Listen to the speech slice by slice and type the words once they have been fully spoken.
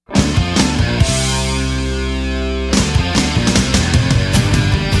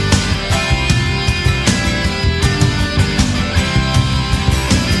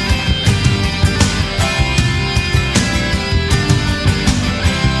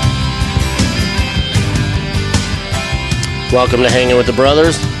Welcome to Hanging with the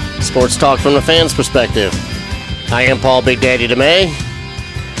Brothers, sports talk from the fans' perspective. I am Paul Big Daddy DeMay,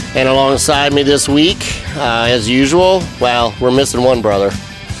 and alongside me this week, as usual, well, we're missing one brother,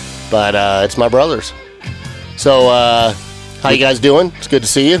 but it's my brothers. So, how you guys doing? It's good to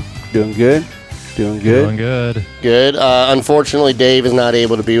see you. Doing good. Good. Unfortunately, Dave is not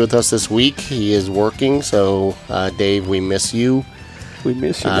able to be with us this week. He is working, so Dave, we miss you. We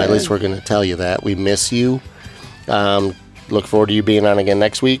miss you, at least we're going to tell you that. We miss you. Look forward to you being on again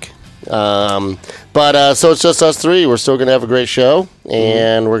next week. So it's just us three. We're still going to have a great show,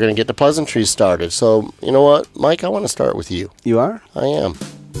 and we're going to get the pleasantries started. So, you know what, Mike? I want to start with you. You are? I am.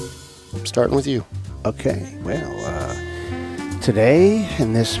 I'm starting with you. Okay. Well, today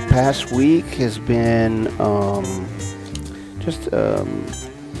and this past week has been just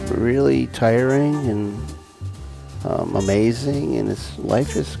really tiring and amazing, and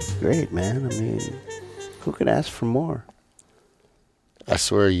life is great, man. I mean, who could ask for more? I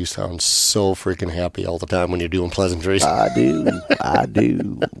swear you sound so freaking happy all the time when you're doing pleasantries. I do.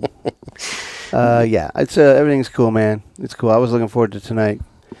 Yeah, it's everything's cool, man. It's cool. I was looking forward to tonight.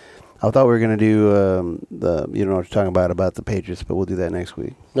 I thought we were going to do you know what you're talking about the Patriots, but we'll do that next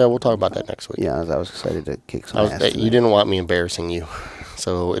week. Yeah, we'll talk about that next week. Yeah, I was excited to kick some ass tonight. You didn't want me embarrassing you,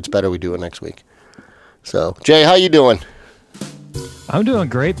 so it's better we do it next week. So, Jay, how you doing? I'm doing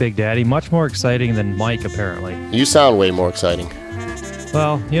great, Big Daddy. Much more exciting than Mike, apparently. You sound way more exciting.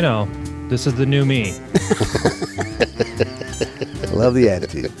 Well, you know, this is the new me. I love the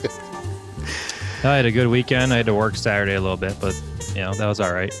attitude. I had a good weekend. I had to work Saturday a little bit, but, you know, that was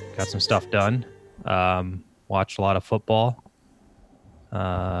all right. Got some stuff done. Watched a lot of football.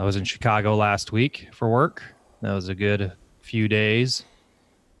 I was in Chicago last week for work. That was a good few days.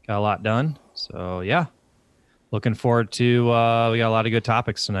 Got a lot done. So, yeah. Looking forward to, we got a lot of good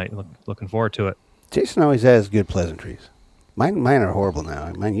topics tonight. Looking forward to it. Jason always has good pleasantries. Mine are horrible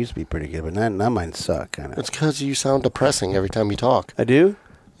now. Mine used to be pretty good, but now mine suck, kind of. It's because you sound depressing every time you talk. I do?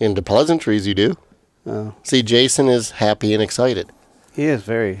 In the pleasantries, you do. Oh. See, Jason is happy and excited. He is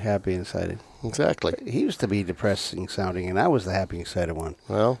very happy and excited. Exactly. He used to be depressing sounding, and I was the happy and excited one.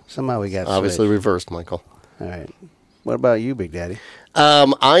 Well, somehow we got obviously switched. Reversed, Michael. All right. What about you, Big Daddy?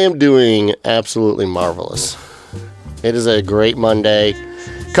 I am doing absolutely marvelous. It is a great Monday.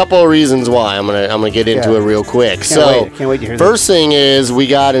 Couple of reasons why. I'm gonna get into it real quick. Can't wait to hear first thing is we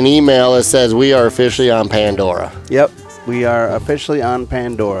got an email that says we are officially on Pandora. Yep, we are officially on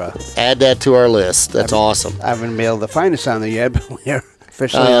Pandora. Add that to our list. That's awesome. I haven't been able to find us on there yet, but we are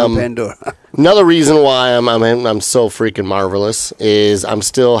officially on Pandora. Another reason why I'm so freaking marvelous is I'm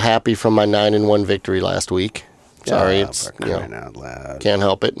still happy from my 9-1 victory last week. Sorry, it's crying out loud. Can't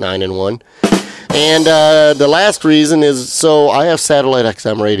help it. 9-1. And the last reason is, so I have satellite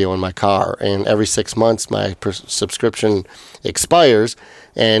XM radio in my car, and every 6 months my subscription expires,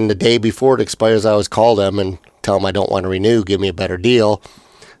 and the day before it expires, I always call them and tell them I don't want to renew, give me a better deal.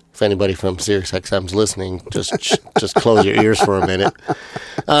 If anybody from Sirius XM's listening, just close your ears for a minute.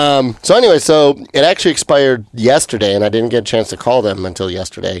 So anyway, it actually expired yesterday, and I didn't get a chance to call them until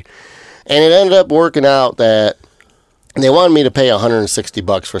yesterday. And it ended up working out that they wanted me to pay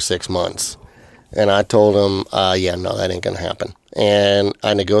 $160 for 6 months. And I told them, no, that ain't going to happen. And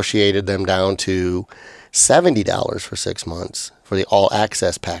I negotiated them down to $70 for 6 months for the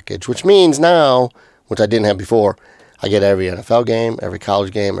all-access package, which means now, which I didn't have before, I get every NFL game, every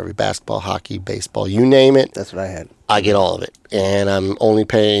college game, every basketball, hockey, baseball, you name it. That's what I had. I get all of it. And I'm only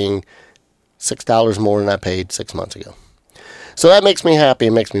paying $6 more than I paid 6 months ago. So that makes me happy.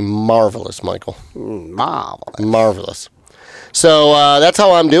 It makes me marvelous, Michael. Marvelous. So that's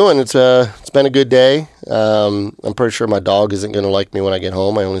how I'm doing. It's been a good day. I'm pretty sure my dog isn't going to like me when I get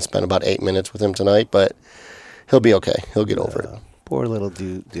home. I only spent about 8 minutes with him tonight, but he'll be okay. He'll get over it. Poor little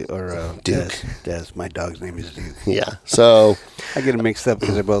Duke. Des. My dog's name is Duke. Yeah. So I get them mixed up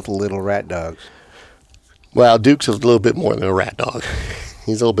because they're both little rat dogs. Well, Duke's a little bit more than a rat dog.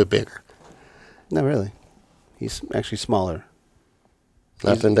 He's a little bit bigger. No, really. He's actually smaller.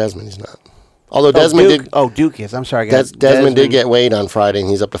 Not than Desmond. He's not. Although Desmond Duke. did. Oh, Duke is. I'm sorry, guys. Desmond did get weighed on Friday, and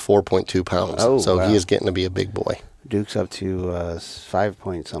he's up to 4.2 pounds. Oh, so wow. he is getting to be a big boy. Duke's up to 5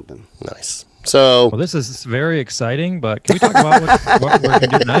 point something. Nice. So, well, this is very exciting, but can we talk about what we're going to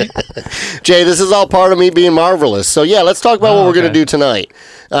do tonight? Jay, this is all part of me being marvelous. So, yeah, let's talk about what we're going to do tonight.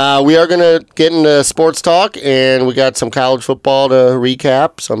 We are going to get into sports talk, and we got some college football to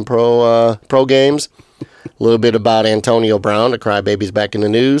recap, some pro games, a little bit about Antonio Brown, the crybaby's back in the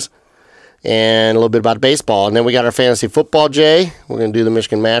news, and a little bit about baseball. And then we got our fantasy football, Jay. We're going to do the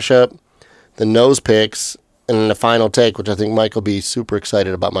Michigan mashup, the nose picks, and then the final take, which I think Mike will be super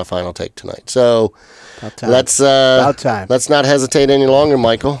excited about my final take tonight. So let's not hesitate any longer,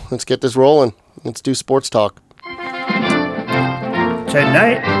 Michael. Let's get this rolling. Let's do sports talk.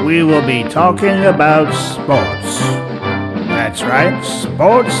 Tonight we will be talking about sports. That's right,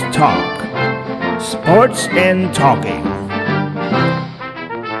 sports talk. Sports and talking.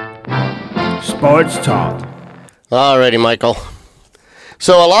 Sports talk. Alrighty, Michael.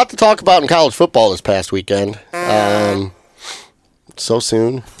 So a lot to talk about in college football this past weekend. So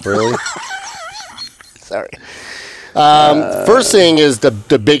soon, really? Sorry. First thing is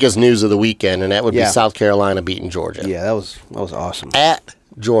the biggest news of the weekend, and that would be South Carolina beating Georgia. Yeah, that was awesome. At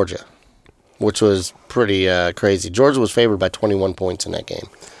Georgia, which was pretty crazy. Georgia was favored by 21 points in that game.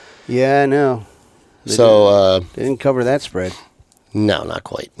 Yeah, I know. They didn't cover that spread. No, not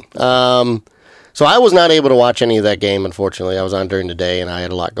quite. So I was not able to watch any of that game, unfortunately. I was on during the day, and I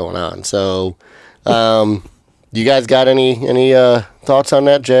had a lot going on. So you guys got any thoughts on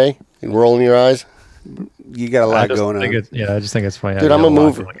that, Jay? You rolling your eyes? You got a lot going on. I just think it's funny. Dude, I'm a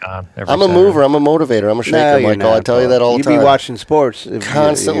mover. I'm a mover. I'm a motivator. I'm a shaker, Michael. Not, I tell you that all the time. You'd be watching sports.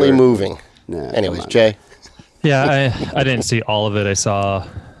 Constantly moving. Nah, anyways, Jay. Yeah, I didn't see all of it. I saw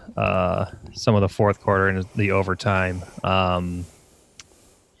some of the fourth quarter and the overtime.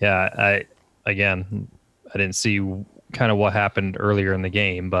 I didn't see kind of what happened earlier in the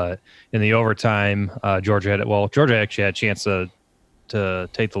game, but in the overtime, Georgia actually had a chance to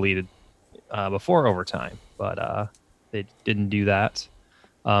take the lead before overtime, but they didn't do that.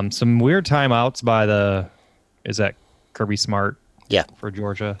 Some weird timeouts by is that Kirby Smart? Yeah. For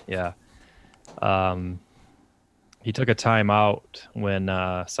Georgia. Yeah. He took a timeout when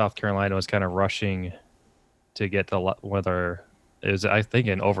South Carolina was kind of rushing to get to whether it was, I think,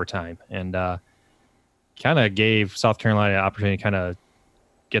 in overtime, and kind of gave South Carolina an opportunity to kind of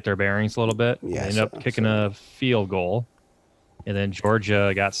get their bearings a little bit. Yeah, they ended up kicking a field goal, and then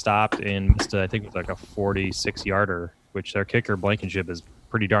Georgia got stopped and missed, I think it was like a 46-yarder, which their kicker, Blankenship, is a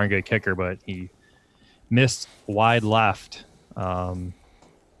pretty darn good kicker, but he missed wide left, and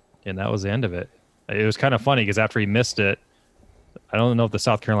that was the end of it. It was kind of funny because after he missed it, I don't know if the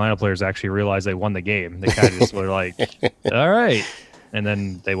South Carolina players actually realized they won the game. They kind of just were like, all right. And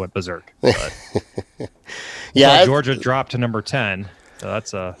then they went berserk. But, Georgia dropped to number 10. So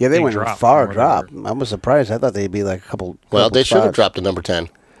that's a they went drop far drop. I was surprised. I thought they'd be like a couple. Well, they should have dropped to number 10.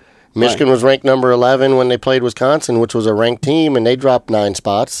 Michigan was ranked number 11 when they played Wisconsin, which was a ranked team, and they dropped 9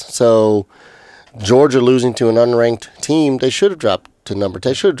 spots. So Georgia losing to an unranked team, they should have dropped to number 10.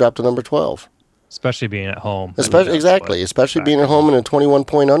 They should have dropped to number 12. Especially being at home. Especially being at home in a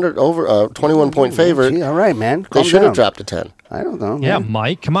 21-point favorite. Gee, all right, man. They should have dropped to 10. I don't know. Yeah, man.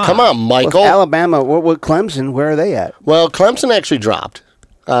 Mike, come on. Come on, Michael. Alabama, what Clemson, where are they at? Well, Clemson actually dropped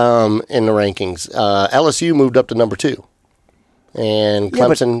in the rankings. LSU moved up to number 2. And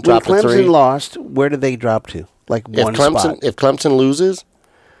Clemson dropped to 3. When Clemson lost, where did they drop to? Like one spot. If Clemson loses,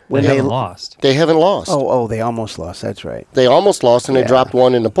 they haven't lost. They haven't lost. Oh, they almost lost. That's right. They almost lost, and they dropped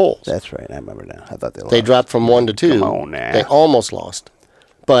 1 in the polls. That's right. I remember now. I thought they lost. They dropped from 1 to 2. Come on now. They almost lost.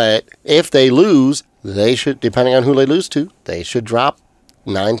 But if they lose, they should, depending on who they lose to, they should drop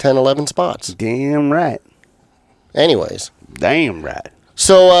 9, 10, 11 spots. Damn right. Anyways. Damn right.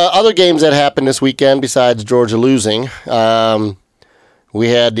 So other games that happened this weekend besides Georgia losing, we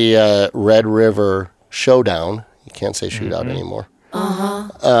had the Red River Showdown. You can't say shootout anymore.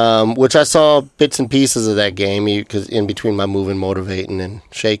 Which I saw bits and pieces of that game because in between my moving, motivating, and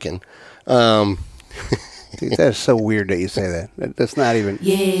shaking. Dude, that's so weird that you say that. That's not even.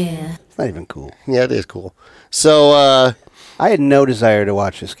 Yeah. It's not even cool. Yeah, it is cool. So I had no desire to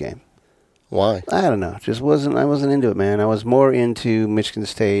watch this game. Why? I don't know. I wasn't into it, man. I was more into Michigan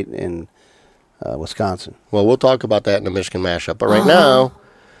State and Wisconsin. Well, we'll talk about that in the Michigan mashup. But right now,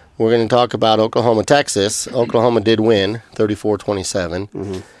 we're going to talk about Oklahoma, Texas. Oklahoma did win 34-27.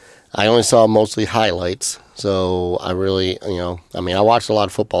 Mm-hmm. I only saw mostly highlights. So I really, I watched a lot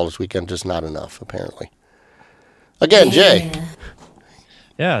of football this weekend, just not enough, apparently. Again, Jay.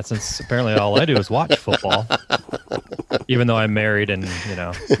 Yeah, since apparently all I do is watch football, even though I'm married and,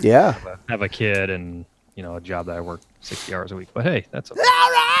 have a kid and, a job that I work 60 hours a week. But hey, that's okay.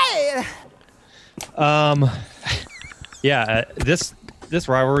 All right. This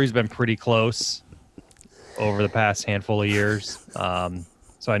rivalry's been pretty close over the past handful of years.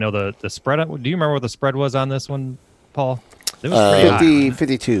 So I know the spread. Do you remember what the spread was on this one, Paul? It was pretty high.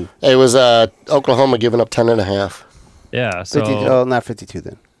 52. It was Oklahoma giving up 10.5. Yeah. So 50, not 52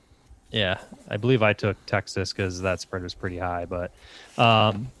 then. Yeah, I believe I took Texas because that spread was pretty high. But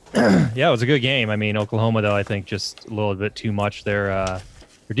it was a good game. I mean, Oklahoma though, I think just a little bit too much. They're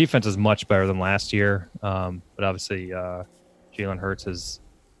their defense is much better than last year. But obviously, Jalen Hurts is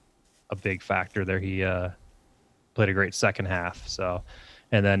a big factor there. He played a great second half. So,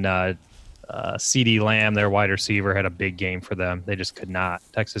 and then CeeDee Lamb, their wide receiver, had a big game for them. They just could not.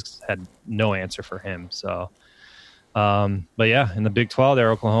 Texas had no answer for him. So, but yeah, in the Big 12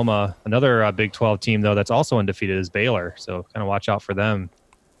 there, Oklahoma, another Big 12 team though that's also undefeated is Baylor. So kind of watch out for them.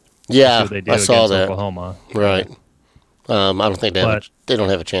 Yeah, They do I saw against that. Oklahoma. Right. I don't think they don't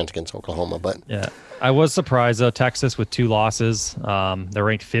have a chance against Oklahoma, but Yeah, I was surprised though. Texas with 2 losses, they're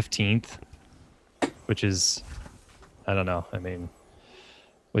ranked 15th, which is, I don't know. I mean,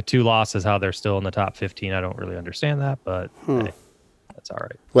 with 2 losses, how they're still in the top 15, I don't really understand that, but hey, that's all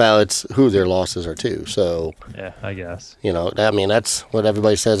right. well, it's who their losses are to. So Yeah, I guess. I mean, that's what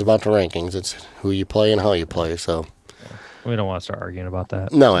everybody says about the rankings. It's who you play and how you play. So We don't want to start arguing about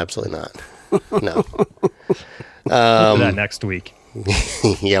that. no, absolutely not. No. We'll do that next week.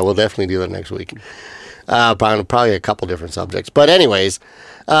 Yeah, we'll definitely do that next week. Probably a couple different subjects. But anyways,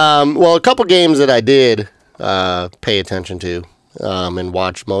 well, a couple games that I did pay attention to and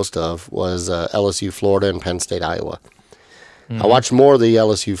watch most of was LSU Florida and Penn State Iowa. I watched more of the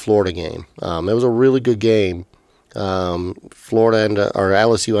LSU Florida game. It was a really good game. LSU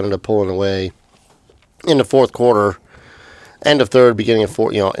ended up pulling away in the fourth quarter, end of third, beginning of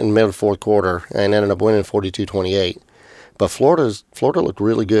fourth, in the middle of fourth quarter, and ended up winning 42-28. But Florida looked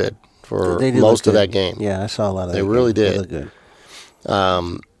really good for They did most look of good. that game. Yeah, I saw a lot of that. They really game. did. They looked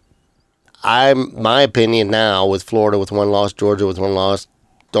good. My opinion now with Florida with 1 loss, Georgia with 1 loss,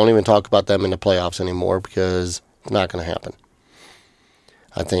 don't even talk about them in the playoffs anymore because it's not going to happen.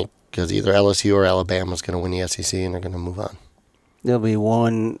 I think because either LSU or Alabama is going to win the SEC and they're going to move on. There'll be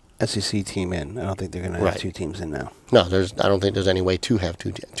 1 SEC team in. I don't think they're going to have Right. 2 teams in now. No, I don't think there's any way to have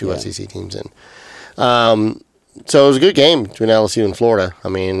two Yeah. SEC teams in. So it was a good game between LSU and Florida. I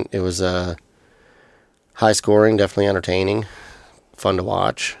mean, it was high scoring, definitely entertaining, fun to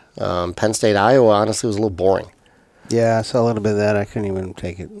watch. Penn State, Iowa, honestly, was a little boring. Yeah, I saw a little bit of that. I couldn't even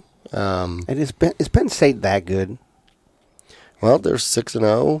take it. And is Penn State that good? Well, they're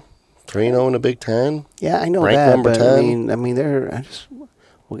 6-0, 3-0 in the Big Ten. Yeah, I know Ranked that, number but 10. I mean, they're. I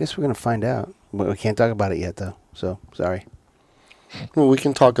guess we're gonna find out. But we can't talk about it yet, though. So sorry. Well, we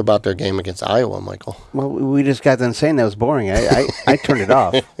can talk about their game against Iowa, Michael. Well, we just got done saying that was boring. I turned it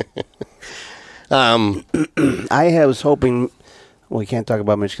off. I was hoping. Well, we can't talk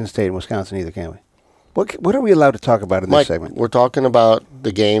about Michigan State and Wisconsin either, can we? What are we allowed to talk about in this Mike, segment? we're talking about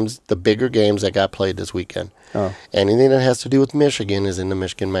the games, the bigger games that got played this weekend. Oh, Anything that has to do with Michigan is in the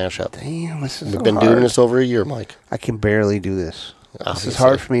Michigan mashup. damn! This is We've so been hard. doing this over a year, Mike. I can barely do this. This Obviously. is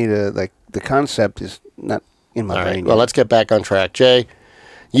hard for me to like. The concept is not in my All brain. right. Well, yet. let's get back on track. Jay,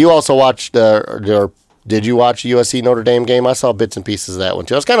 you also watched, did you watch the USC Notre Dame game? I saw bits and pieces of that one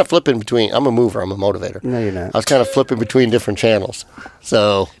too. I was kind of flipping between. I'm a mover. I'm a motivator. No, you're not. I was kind of flipping between different channels,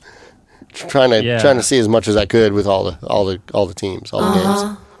 so trying to see as much as I could with all the teams, all the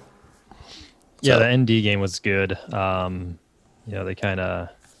games. Yeah, So- the ND game was good. They kind of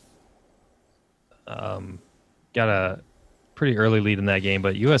got a pretty early lead in that game,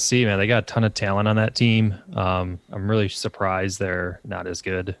 but USC, man, they got a ton of talent on that team. I'm really surprised they're not as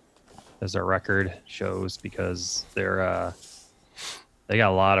good as their record shows because they got a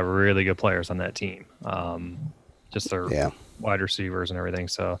lot of really good players on that team. Just their wide receivers and everything.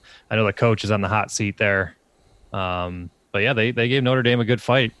 So I know the coach is on the hot seat there. But yeah, they gave Notre Dame a good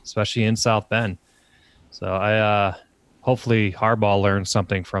fight, especially in South Bend. So I hopefully Harbaugh learned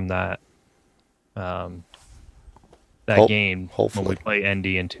something from that game hopefully. when we play ND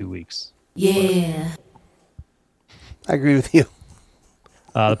in 2 weeks. Yeah. I agree with you.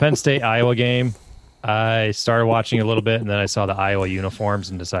 The Penn State Iowa game, I started watching a little bit, and then I saw the Iowa uniforms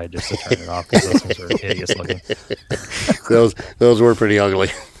and decided just to turn it off because those things were hideous looking. Those were pretty ugly.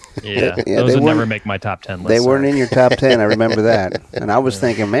 Yeah, Yeah, those they would never weren't- make my top 10 list. They weren't sorry. in your top 10. I remember that. And I was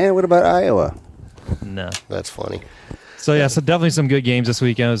thinking, man, what about Iowa? No. That's funny. So yeah, so definitely some good games this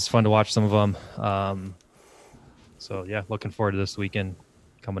weekend. It was fun to watch some of them. So yeah, looking forward to this weekend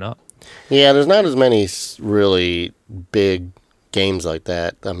coming up. Yeah, there's not as many really big games like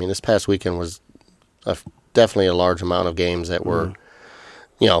that. I mean, this past weekend was definitely a large amount of games that were,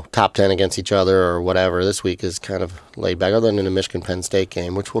 top 10 against each other or whatever. This week is kind of laid back, other than the Michigan-Penn State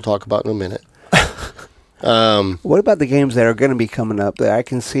game, which we'll talk about in a minute. What about the games that are going to be coming up that I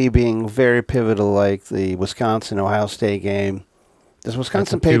can see being very pivotal, like the Wisconsin-Ohio State game? Does Wisconsin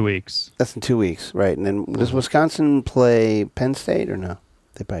That's in play? 2 weeks. That's in 2 weeks, right? And then does Wisconsin play Penn State or no?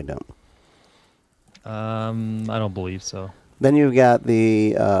 They probably don't. I don't believe so. Then you've got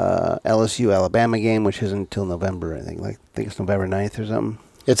the LSU-Alabama game, which isn't until November, I think. I think it's November 9th or something.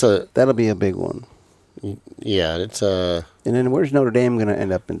 That'll be a big one. Yeah, it's a... And then where's Notre Dame going to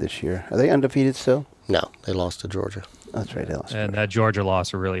end up in this year? Are they undefeated still? No, they lost to Georgia. That's right, they lost. And that Georgia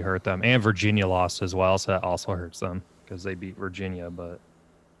loss will really hurt them. And Virginia lost as well, so that also hurts them because they beat Virginia. But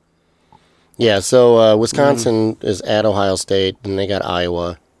yeah, so Wisconsin is at Ohio State, and they got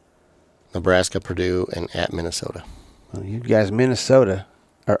Iowa, Nebraska, Purdue, and at Minnesota. Well, you guys, Minnesota,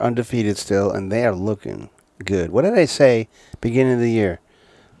 are undefeated still, and they are looking good. What did I say beginning of the year?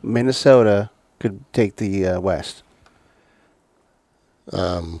 Minnesota could take the West.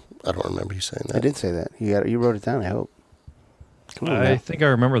 I don't remember you saying that. I did say that. You wrote it down, I hope. Come on, I now. think I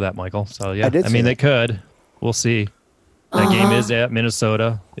remember that, Michael. So, yeah. I did say mean, they that. could. We'll see. That game is at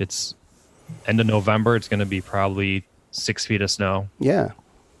Minnesota. It's end of November. It's going to be probably 6 feet of snow. Yeah.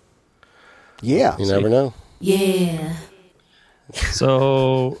 Yeah. You never know. Yeah.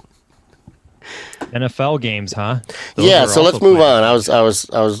 So, NFL games, huh? Those Yeah, are so also let's move playing. on.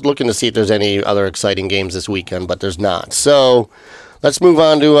 I was looking to see if there's any other exciting games this weekend, but there's not. So let's move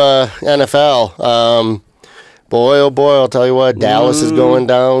on to NFL. Boy, oh boy, I'll tell you what, Dallas is going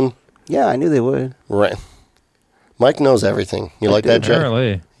down. Yeah, I knew they would. Right. Mike knows everything. You like that, Jay?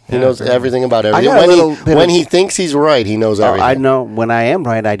 Apparently. He knows everything about I everything. got a little bit When of- he thinks he's right, he knows Oh, everything. I know when I am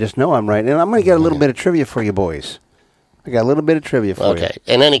right, I just know I'm right. And I'm going to get a little bit of trivia for you boys. I got a little bit of trivia for Okay.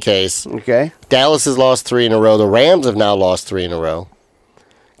 In any case, you. Okay. Dallas has lost 3 in a row. The Rams have now lost 3 in a row.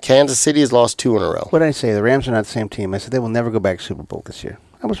 Kansas City has lost 2 in a row. What did I say? The Rams are not the same team. I said they will never go back to Super Bowl this year.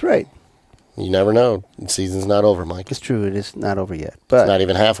 I was right. You never know. The season's not over, Mike. It's true. It is not over yet. It's But not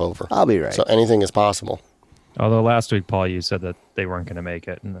even half over. I'll be right. So anything is possible. Although last week, Paul, you said that they weren't going to make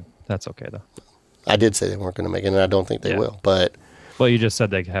it, and that's okay, though. I did say they weren't going to make it, and I don't think they Yeah. will. But Well, you just said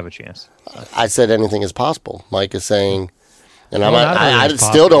they have a chance. I said anything is possible. Mike is saying, and Well, not I everything's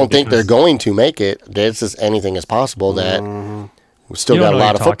still don't possible think they're because- going to make it. It's just anything is possible that we've still You got don't a know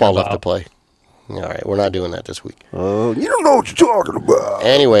lot what of you're football talking left to about. play. All right, we're not doing that this week. Oh, you don't know what you're talking about.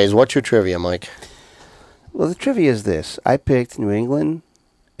 Anyways, what's your trivia, Mike? Well, the trivia is this. I picked New England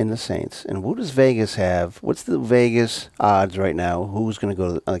and the Saints. And what does Vegas have? What's the Vegas odds right now? Who's going to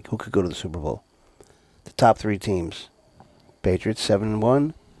go to who could go to the Super Bowl? The top 3 teams. Patriots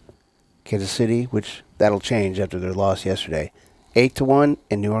 7-1. Kansas City, which that'll change after their loss yesterday, 8-1,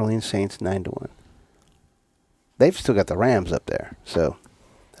 and New Orleans Saints 9-1. They've still got the Rams up there. So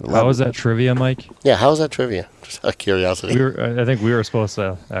How was that trivia, Mike? Yeah, how's that trivia? Just out of curiosity. I think we were supposed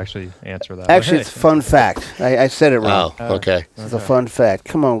to actually answer that. Actually, But it's a fun fact. I said it wrong. Oh, okay. It's a fun fact.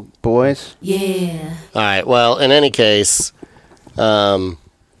 Come on, boys. Yeah. All right. Well, in any case,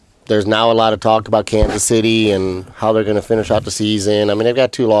 there's now a lot of talk about Kansas City and how they're going to finish out the season. I mean, they've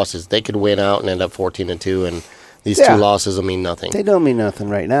got 2 losses. They could win out and end up 14-2, and these Yeah. 2 losses will mean nothing. They don't mean nothing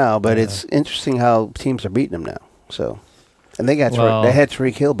right now, but it's interesting how teams are beating them now. So, and they got Well- they had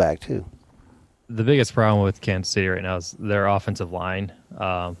Tariq Hill back too. the biggest problem with Kansas City right now is their offensive line.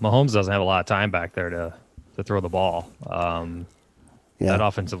 Mahomes doesn't have a lot of time back there to throw the ball. Yeah, That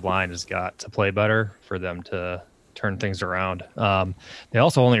offensive line has got to play better for them to turn things around. They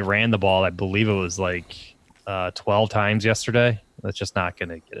also only ran the ball, I believe it was like 12 times yesterday. That's just not going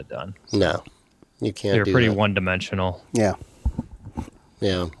to get it done. No, you can't They're do pretty that. one-dimensional. yeah.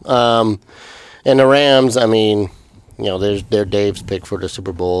 Yeah. And the Rams, I mean, you know, they're Dave's pick for the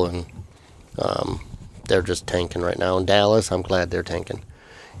Super Bowl, and they're just tanking right now. In Dallas, I'm glad they're tanking.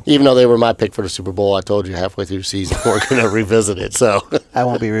 Even though they were my pick for the Super Bowl, I told you halfway through the season we're going to revisit it. So, I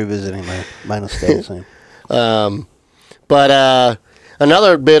won't be revisiting mine will stay the same. but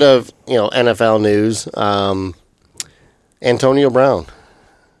another bit of NFL news: Antonio Brown,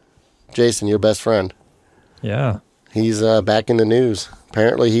 Jason, your best friend. Yeah. He's back in the news.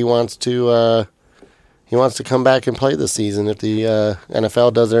 Apparently, he wants to come back and play this season if the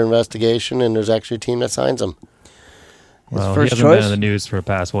NFL does their investigation and there's actually a team that signs him. Well, first he hasn't been choice? in the news for the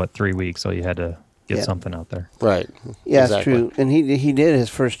past, 3 weeks, so you had to get Yeah. something out there. Right. Yeah, Exactly. it's true. And he did. His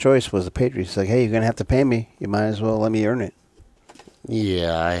first choice was the Patriots. He's like, hey, you're gonna have to pay me. You might as well let me earn it.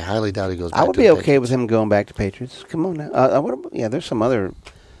 Yeah, I highly doubt he goes back I would to be the okay with him going back to Patriots. Come on now. Yeah, there's some other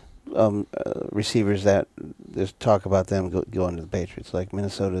receivers that there's talk about them going to the Patriots, like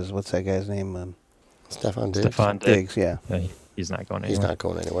Minnesota's. What's that guy's name? Stephon Diggs. Stephon Diggs. Diggs. Yeah, He's not going He's anywhere. not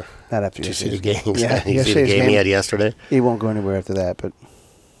going anywhere. not after Did you see the yesterday's games? Yeah, you see the yesterday's game he had yesterday? He won't go anywhere after that. But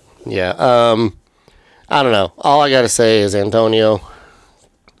Yeah. I don't know. All I got to say is, Antonio,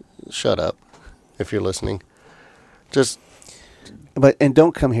 shut up if you're listening. Just and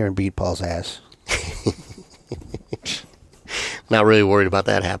don't come here and beat Paul's ass. not really worried about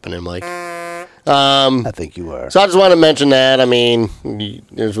that happening, Mike. I think you are. So I just want to mention that. I mean,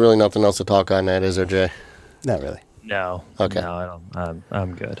 there's really nothing else to talk on that, is there, Jay? Not really. No. Okay. No, I don't.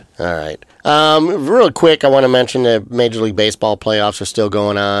 I'm good. All right. Real quick, I want to mention that Major League Baseball playoffs are still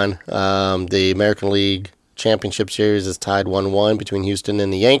going on. The American League Championship Series is tied 1-1 between Houston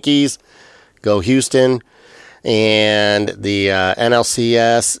and the Yankees. Go Houston. And the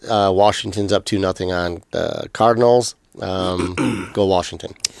NLCS, Washington's up 2-0 on the Cardinals. Go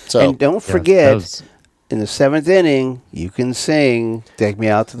Washington. So And don't Yeah, forget, that was- in the 7th inning, you can sing "Take Me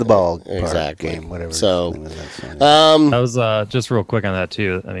Out to the Ball Park" Exactly. game, whatever. So, the name of that song is. That was just real quick on that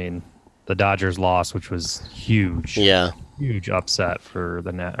too. I mean, the Dodgers lost, which was huge. yeah. Huge upset for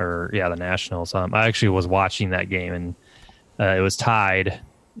the the Nationals. I actually was watching that game, and it was tied,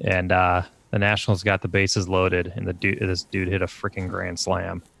 and the Nationals got the bases loaded, and this dude hit a freaking grand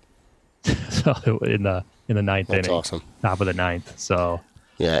slam. So in the ninth That's inning, awesome. top of the ninth. So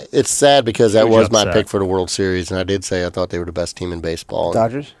Yeah, it's sad because that Huge was my upset. pick for the World Series, and I did say I thought they were the best team in baseball.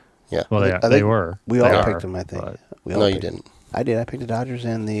 Dodgers? Yeah. well, I they think were. We They all are, picked them, I think. but- We all No, you picked- didn't. I did. I picked the Dodgers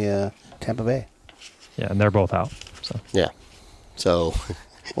and the Tampa Bay. Yeah, and they're both out. So Yeah. So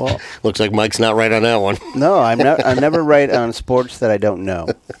Well, looks like Mike's not right on that one. no, I'm not. I'm never right on sports that I don't know.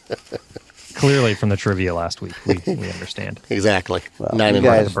 clearly, from the trivia last week, we understand. Exactly. Well, 9 you and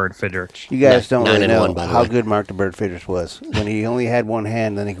guys- The Bird Fidrich. You guys don't 9 really and know 1, by the how way. good Mark the Bird Fidrich was when he only had one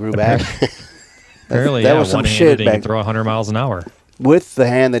hand, then he grew back. Apparently, that yeah, was some one-handed shit and he can back throw 100 miles an hour. with the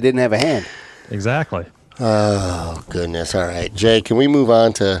hand that didn't have a hand. Exactly. Oh, goodness. All right. Jay, can we move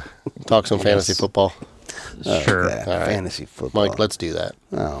on to talk some fantasy football? Sure. Yeah, All right. fantasy football. Mike, let's do that.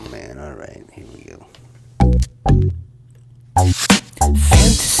 Oh man! All right, here we go.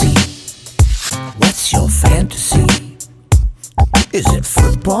 Fantasy. What's your fantasy? Is it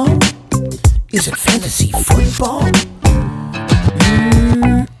football? Is it fantasy football?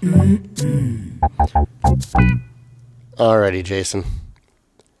 Alrighty, Jason.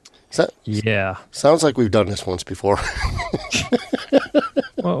 Yeah. Sounds like we've done this once before.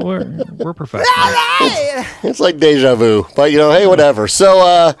 Well, we're professionals. It's like deja vu, but hey, whatever.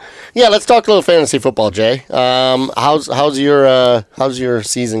 So, yeah, let's talk a little fantasy football, Jay. How's your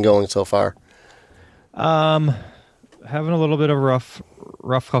season going so far? Having a little bit of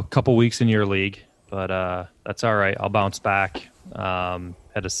rough couple weeks in your league, but that's all right. I'll bounce back.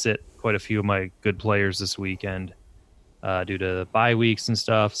 Had to sit quite a few of my good players this weekend due to bye weeks and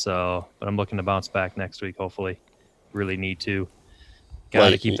stuff. So, but I'm looking to bounce back next week. Hopefully, really need to. Got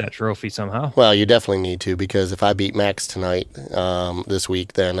Well, to keep that trophy somehow. Well, you definitely need to, because if I beat Max tonight, this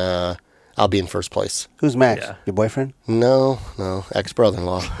week, then I'll be in first place. Who's Max? Yeah. Your boyfriend? No,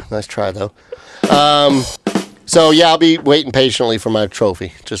 ex-brother-in-law. Nice try, though. So, yeah, I'll be waiting patiently for my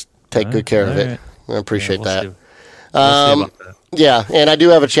trophy. Just take good care of all it. right. I appreciate that. We'll see about that. Yeah, and I do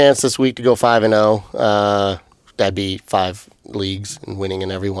have a chance this week to go 5-0. That'd be 5 leagues and winning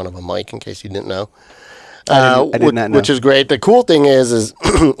in every one of them, Mike, in case you didn't know. I did not know. Which is great. The cool thing is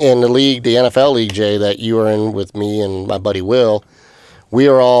in the league, the NFL league, Jay, that you are in with me and my buddy Will, we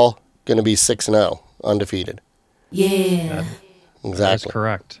are all going to be 6-0, undefeated. Yeah. That's Exactly.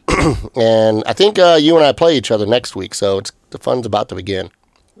 correct. And I think you and I play each other next week, so the fun's about to begin.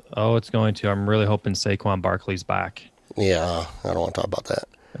 Oh, it's going to. I'm really hoping Saquon Barkley's back. Yeah, I don't want to talk about that.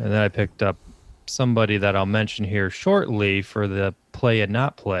 And then I picked up somebody that I'll mention here shortly for the play and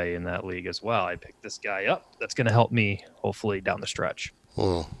not play in that league as well. I picked this guy up. That's going to help me hopefully down the stretch.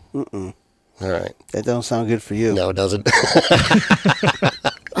 All right. That don't sound good for you. No, it doesn't.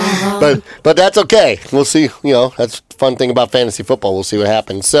 But that's okay. We'll see. That's the fun thing about fantasy football. We'll see what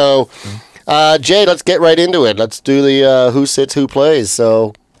happens. So, Jay, let's get right into it. Let's do the who sits, who plays.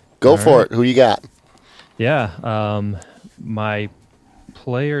 So, go for it. Who you got? Yeah. My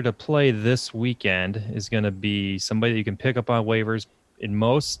player to play this weekend is going to be somebody that you can pick up on waivers in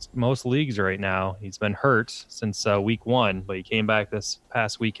most leagues right now. He's been hurt since week 1, but he came back this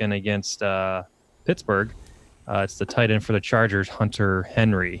past weekend against Pittsburgh. It's the tight end for the Chargers, Hunter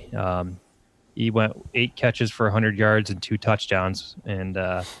Henry. He went 8 catches for 100 yards and 2 touchdowns, and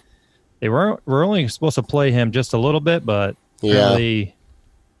they were only supposed to play him just a little bit, but apparently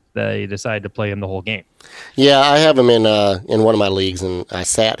they decided to play him the whole game. Yeah, I have him in one of my leagues, and I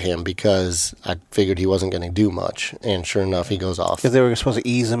sat him because I figured he wasn't going to do much. And sure enough, he goes off. Because they were supposed to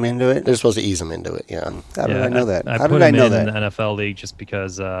ease him into it. They're supposed to ease him into it. Yeah. How did I know that? I How put did I him know in that? the NFL league just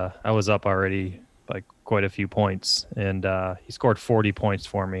because I was up already by quite a few points, and he scored 40 points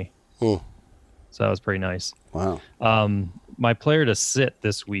for me. Hmm. So that was pretty nice. Wow. My player to sit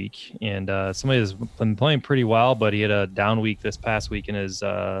this week, and somebody that's been playing pretty well, but he had a down week this past week in his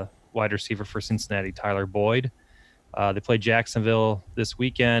wide receiver for Cincinnati, Tyler Boyd. They play Jacksonville this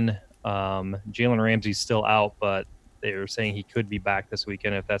weekend. Jalen Ramsey's still out, but they were saying he could be back this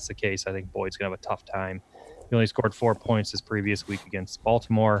weekend. If that's the case, I think Boyd's going to have a tough time. He only scored 4 points this previous week against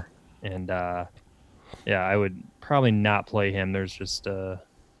Baltimore, and I would probably not play him. There's just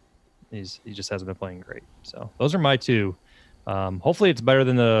he just hasn't been playing great. So those are my two. Hopefully it's better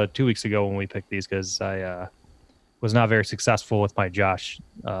than the 2 weeks ago when we picked these, because I was not very successful with my Josh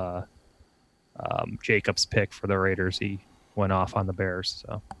Jacobs pick for the Raiders. He went off on the Bears.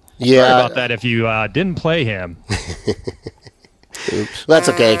 So Yeah. sorry about that if you didn't play him. Oops. That's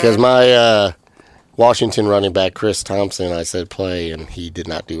okay, because my Washington running back, Chris Thompson, I said play, and he did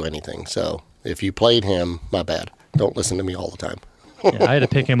not do anything. So if you played him, my bad. Don't listen to me all the time. Yeah, I had to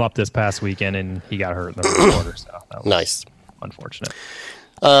pick him up this past weekend, and he got hurt in the first quarter. So that was Nice. unfortunate.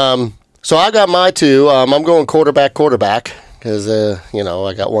 So I got my two. I'm going quarterback, because,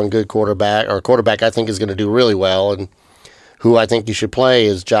 I got one good quarterback I think is going to do really well, and who I think you should play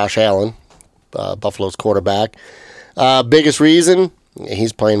is Josh Allen, Buffalo's quarterback. Biggest reason,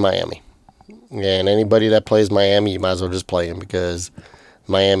 he's playing Miami. And anybody that plays Miami, you might as well just play him, because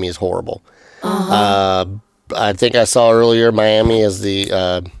Miami is horrible. I think I saw earlier Miami is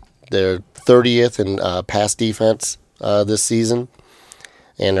their 30th in pass defense this season.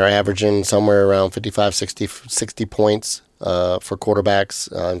 And they're averaging somewhere around 55, 60 points for quarterbacks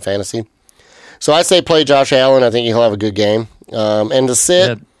in fantasy. So I say play Josh Allen. I think he'll have a good game. And to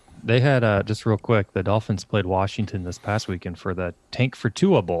sit... They had, just real quick, the Dolphins played Washington this past weekend for the Tank for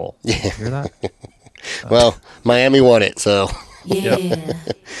Tua Bowl. Yeah. Did you hear that? Well, Miami won it, so... Yeah.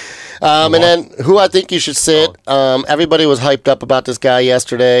 And then who I think you should sit. Everybody was hyped up about this guy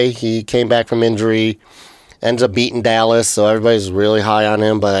yesterday. He came back from injury, ends up beating Dallas, so everybody's really high on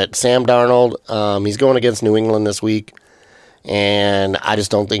him. But Sam Darnold, he's going against New England this week, and I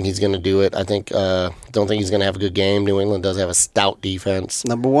just don't think he's going to do it. I don't think he's going to have a good game. New England does have a stout defense.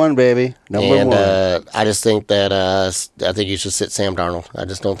 Number one, baby. Number one. I just think that I think you should sit Sam Darnold. I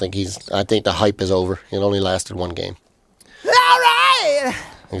just don't think I think the hype is over. It only lasted one game. All right.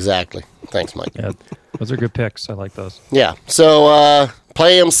 Exactly. Thanks, Mike. Yeah, those are good picks. I like those. Yeah. So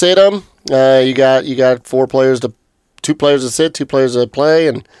play him, sit him. You got 2 players to sit, 2 players to play,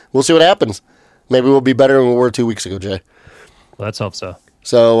 and we'll see what happens. Maybe we'll be better than we were 2 weeks ago, Jay. Well, let's hope so.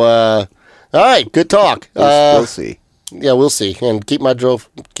 So all right, good talk. We'll see. Yeah, we'll see. And keep my trophy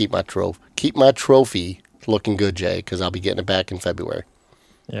looking good, Jay, because I'll be getting it back in February.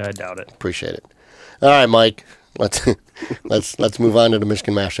 Yeah, I doubt it. Appreciate it. All right, Mike. Let's move on to the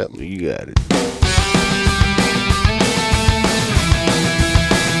Michigan mashup. You got it.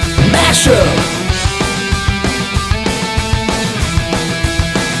 Mashup.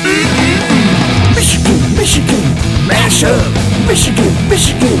 Michigan, mashup. Michigan,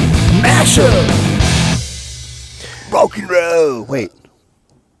 mashup. Rock and roll. Wait.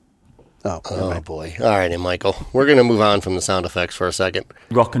 Oh, Oh, boy. All righty, Michael. We're going to move on from the sound effects for a second.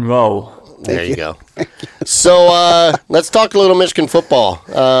 Rock and roll. There you go. So let's talk a little Michigan football.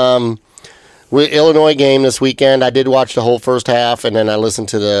 With Illinois game this weekend, I did watch the whole first half, and then I listened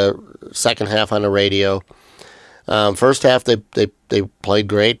to the second half on the radio. First half, they played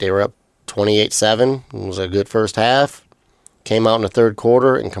great. They were up 28-7. It was a good first half. Came out in the third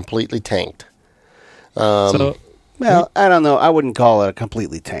quarter and completely tanked. So Well, I don't know. I wouldn't call it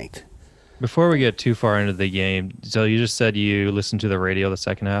completely tanked. before we get too far into the game, so you just said you listened to the radio the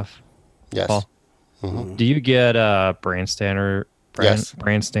second half, Yes. Paul? Do you get Brandstander? Yes.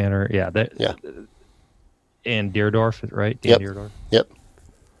 Brandstander, yeah. Yeah. And Deerdorf, right? Dan Yep. Deerdorf. Yep.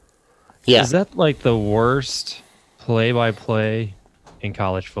 Yeah. Is that like the worst play-by-play in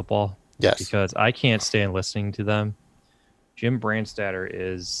college football? Yes. Because I can't stand listening to them. Jim Brandstatter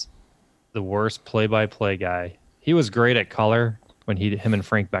is the worst play-by-play guy. He was great at color when him and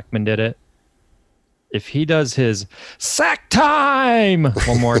Frank Beckman did it. If he does his sack time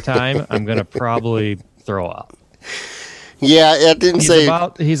one more time, I'm going to probably throw up. Yeah, it didn't say.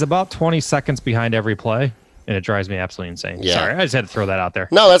 He's about 20 seconds behind every play, and it drives me absolutely insane. Yeah. Sorry, I just had to throw that out there.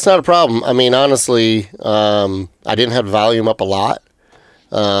 No, that's not a problem. I mean, honestly, I didn't have the volume up a lot.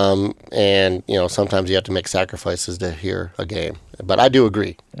 And, sometimes you have to make sacrifices to hear a game. But I do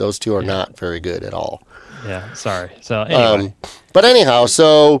agree. Those two are not very good at all. Yeah, sorry. So, anyway. But anyhow,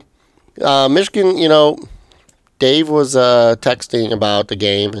 so Michigan, Dave was texting about the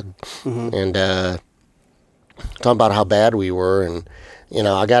game and talking about how bad we were. And,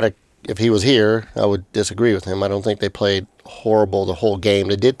 if he was here, I would disagree with him. I don't think they played horrible the whole game.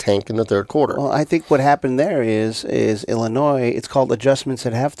 They did tank in the third quarter. Well, I think what happened there is Illinois, it's called adjustments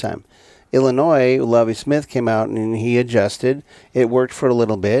at halftime. Illinois, Lovie Smith came out and he adjusted. It worked for a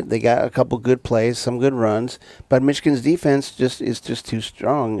little bit. They got a couple good plays, some good runs, but Michigan's defense is just too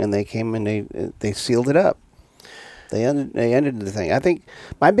strong, and they came and they sealed it up. They ended the thing. I think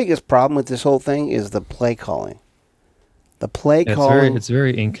my biggest problem with this whole thing is the play calling. The play calling. It's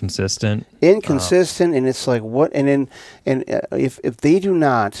very inconsistent. Inconsistent, and it's like what? And if they do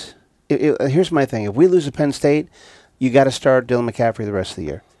not, here's my thing: if we lose to Penn State, you got to start Dylan McCaffrey the rest of the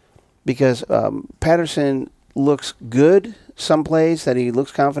year, because Patterson looks good some plays that he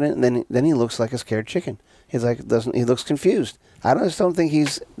looks confident, and then he looks like a scared chicken. He's like he looks confused. I just don't think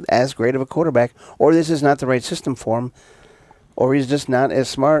he's as great of a quarterback, or this is not the right system for him, or he's just not as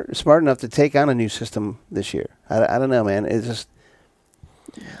smart enough to take on a new system this year. I don't know, man. It's just.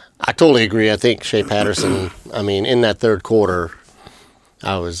 I totally agree. I think Shea Patterson, I mean, in that third quarter,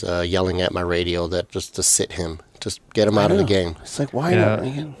 I was yelling at my radio that just to sit him, just get him out of the game. It's like, why not?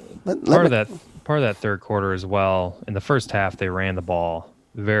 Part of that third quarter as well, in the first half, they ran the ball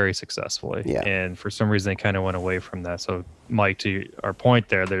very successfully. Yeah. And for some reason, they kind of went away from that. So, Mike, to our point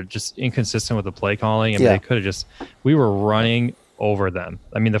there, they're just inconsistent with the play calling. I mean, they could have just – we were running over them.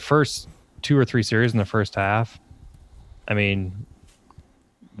 I mean, the first 2 or 3 series in the first half, I mean,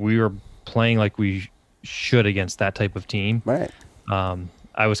 we were playing like we should against that type of team. Right.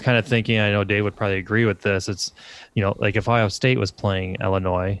 I was kind of thinking, I know Dave would probably agree with this. It's, like if Ohio State was playing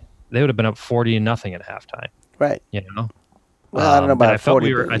Illinois, they would have been up 40-0 at halftime. Right. Well, I don't know about I thought 40.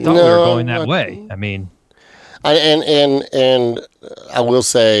 we were going that way. I mean, and I will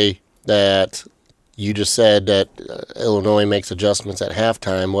say that you just said that Illinois makes adjustments at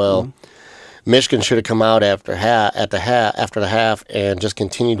halftime. Well, Michigan should have come out after the half and just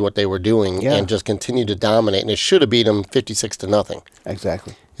continued what they were doing and just continued to dominate, and it should have beat them 56-0.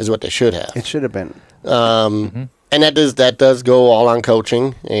 Exactly. Is what they should have. It should have been. And that does go all on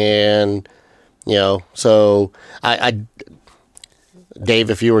coaching, and so I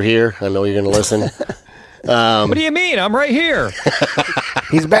Dave, if you were here, I know you're going to listen. what do you mean? I'm right here.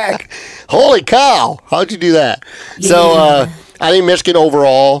 He's back. Holy cow! How'd you do that? Yeah. So I think Michigan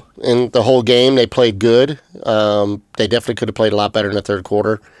overall in the whole game they played good. They definitely could have played a lot better in the third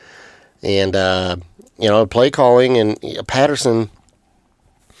quarter, and play calling and Patterson.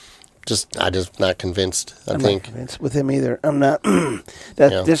 I'm just not convinced. I'm not convinced with him either. I'm not.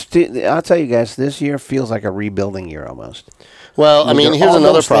 I'll tell you guys, this year feels like a rebuilding year almost. Well, I mean, here's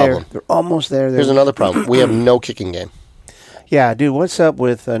another problem. They're almost there. Here's another problem. We have no kicking game. Yeah, dude, what's up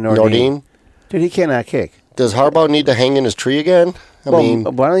with Nordin? Dude, he cannot kick. Does Harbaugh need to hang in his tree again? I mean,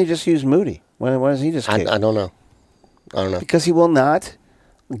 why don't he just use Moody? Why does he just kick? I don't know. Because he will not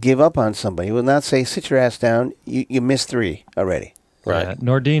give up on somebody. He will not say, sit your ass down. You missed 3 already. Right. Yeah,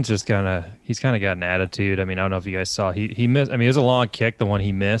 Nordin's just he's kind of got an attitude. I mean, I don't know if you guys saw. He missed. I mean, it was a long kick, the one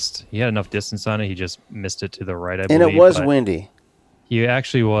he missed. He had enough distance on it. He just missed it to the right, I believe. And it was windy. He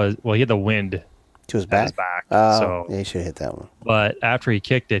actually was. Well, he had the wind to his back. So yeah, he should have hit that one. But after he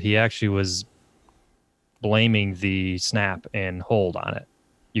kicked it, he actually was blaming the snap and hold on it.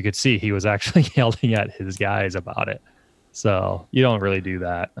 You could see he was actually yelling at his guys about it. So you don't really do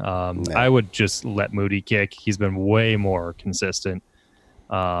that. No. I would just let Moody kick. He's been way more consistent.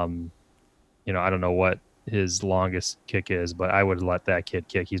 I don't know what his longest kick is, but I would let that kid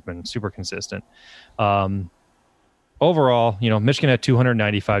kick. He's been super consistent. Overall, Michigan had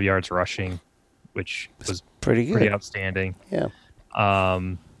 295 yards rushing, which was pretty good, pretty outstanding. Yeah.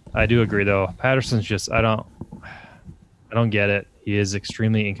 I do agree though. Patterson's just I don't get it. He is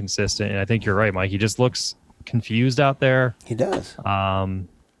extremely inconsistent, and I think you're right, Mike. He just looks confused out there. He does.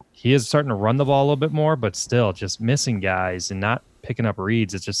 He is starting to run the ball a little bit more, but still just missing guys and not picking up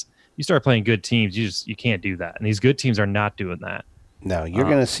reads. It's just you start playing good teams, you can't do that, and these good teams are not doing that. No, you're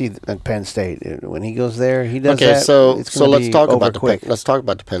going to see at Penn State when he goes there. He does that. Okay, so let's talk about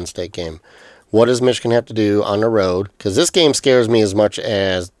the Penn State game. What does Michigan have to do on the road? Because this game scares me as much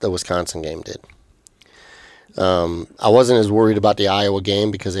as the Wisconsin game did. I wasn't as worried about the Iowa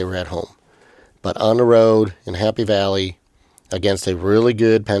game because they were at home, but on the road in Happy Valley against a really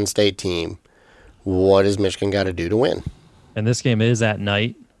good Penn State team, what does Michigan got to do to win? And this game is at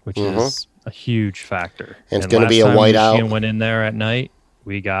night, which is a huge factor. And it's going to be a whiteout. Michigan went in there at night,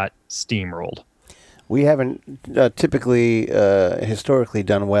 we got steamrolled. We haven't typically, historically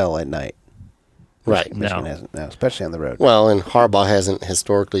done well at night. Right. Michigan hasn't, no, especially on the road. Well, and Harbaugh hasn't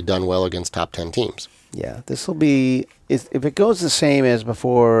historically done well against top 10 teams. Yeah, this will be, if it goes the same as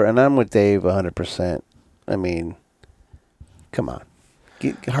before, and I'm with Dave 100%, I mean, come on.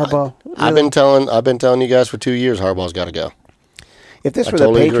 Harbaugh? Really? I've been telling you guys for 2 years Harbaugh's got to go. If this were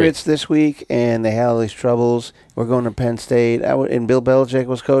totally the Patriots this week and they had all these troubles, we're going to Penn State, and Bill Belichick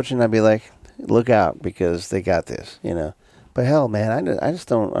was coaching, I'd be like, look out because they got this, But hell, man, I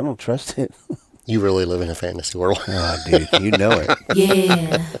don't trust it. You really live in a fantasy world. Oh, dude, you know it.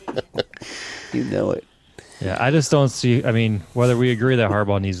 Yeah. You know it. Yeah, I just don't see. I mean, whether we agree that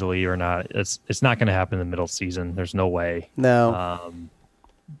Harbaugh needs to leave or not, it's not going to happen in the middle of the season. There's no way. No.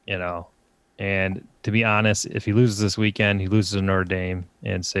 You know, and to be honest, if he loses this weekend, he loses to Notre Dame,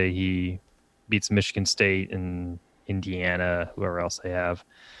 and say he beats Michigan State and Indiana, whoever else they have,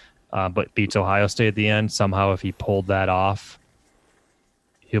 but beats Ohio State at the end. Somehow, if he pulled that off,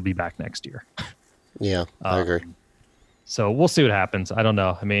 he'll be back next year. Yeah, I agree. So we'll see what happens. I don't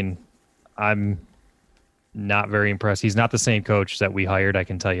know. I mean, I'm not very impressed. He's not the same coach that we hired. I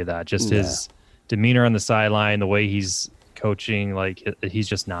can tell you that. Just his demeanor on the sideline, the way he's coaching, like he's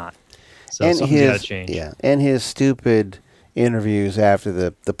just not. So and something's got to change. Yeah, and his stupid interviews after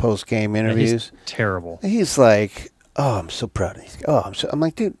the post game interviews. He's terrible. He's like, "Oh, I'm so proud of you." I'm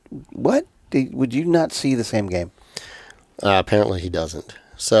like, dude, what? Would you not see the same game? Apparently, he doesn't.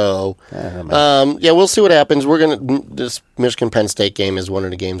 So, I don't know. yeah, we'll see what happens. This Michigan Penn State game is one of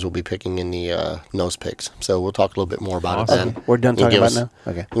the games we'll be picking in the nose picks. So we'll talk a little bit more about it then. We're done You can talking give about us- it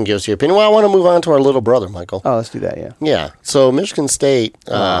now. Okay. You can give us your opinion. Well, I want to move on to our little brother, Michael. Oh, let's do that. Yeah. Yeah. So Michigan State.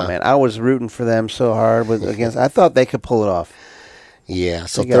 Oh man, I was rooting for them so hard against. I thought they could pull it off. Yeah.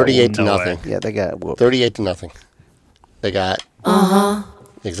 So They got 38 to no nothing. way. Yeah, they got whooped. 38 to nothing. They got.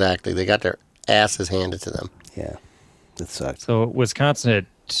 Exactly. They got their asses handed to them. Yeah, it sucked. So Wisconsin had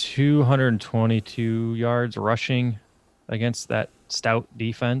 222 yards rushing against that stout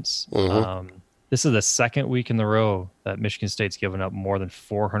defense. This is the second week in the row that Michigan State's given up more than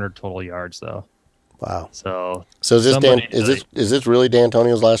 400 total yards, though. Wow. So So is this somebody, is this really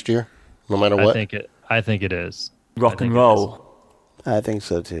D'Antonio's last year? No matter what. I think it is. Rock and roll. I think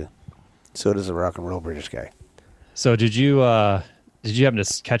so too. So does a rock and roll British guy. So did you happen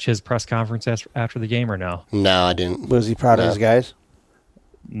to catch his press conference after the game or no? No, I didn't. Was he proud of his guys?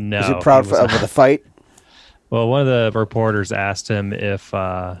 No. Was he proud was of the fight? Well, one of the reporters asked him if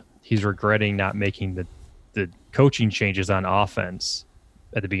he's regretting not making the coaching changes on offense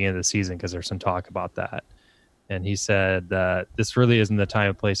at the beginning of the season because there's some talk about that. And he said that this really isn't the time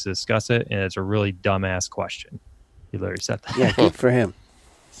and place to discuss it, and it's a really dumbass question. He literally said that. Yeah, good for him.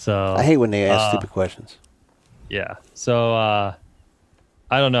 So I hate when they ask stupid questions. yeah. So I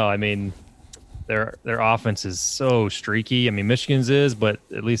don't know. I mean, their offense is so streaky. I mean, Michigan's is, but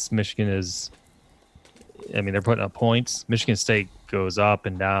at least Michigan is. I mean, they're putting up points. Michigan State goes up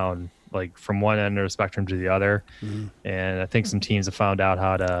and down, like from one end of the spectrum to the other. And I think some teams have found out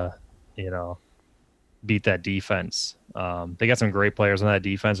how to, beat that defense. They got some great players on that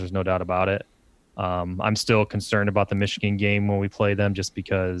defense. There's no doubt about it. I'm still concerned about the Michigan game when we play them, just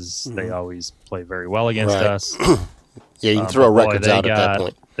because they always play very well against Right. us. Yeah, you can throw But boy, records they out at that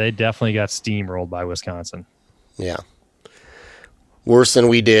point. They definitely got steamrolled by Wisconsin. Yeah. Worse than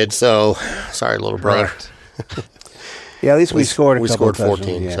we did. So, sorry, little brother. Correct. Yeah, at least we scored a We couple scored of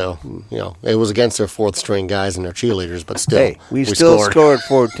touchdowns, 14. yeah. So, it was against their fourth string guys and their cheerleaders, but still. Hey, we still scored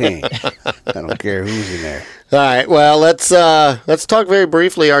 14. I don't care who's in there. All right. Well, let's talk very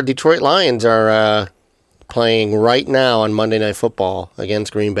briefly. Our Detroit Lions are playing right now on Monday Night Football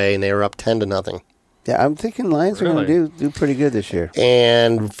against Green Bay, and they are up 10-0. Yeah, I'm thinking Lions are going Really? to do pretty good this year.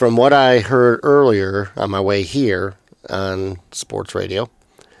 And from what I heard earlier on my way here on sports radio,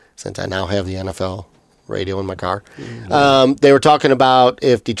 since I now have the NFL radio in my car, they were talking about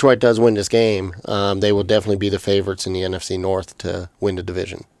if Detroit does win this game, they will definitely be the favorites in the NFC North to win the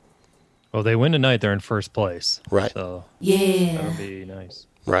division. Well, they win tonight. They're in first place. Right. So that would be nice.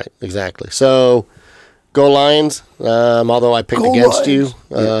 Right, exactly. So, go Lions. Although I picked Go against Lions.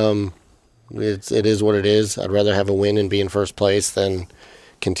 you, it is what it is. I'd rather have a win and be in first place than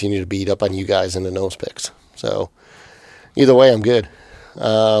continue to beat up on you guys in the nose picks. So, either way, I'm good.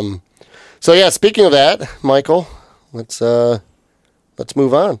 So yeah, speaking of that, Michael, let's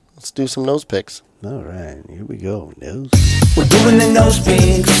move on. Let's do some nose picks. All right, here we go. Nose. We're doing the nose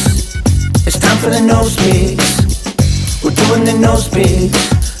picks. It's time for the nose picks. We're doing the nose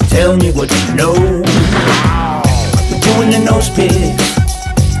picks. Tell me what you know. We're doing the nose picks.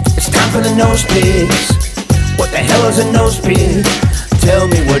 It's time for the nose picks. What the hell is a nose pick? Tell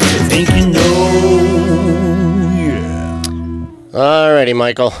me what you think you know. Yeah. Alrighty,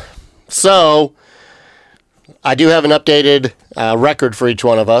 Michael. So, I do have an updated record for each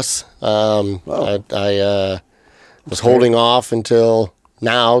one of us. I was holding off until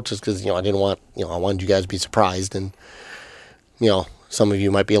now, just because I didn't want I wanted you guys to be surprised, and some of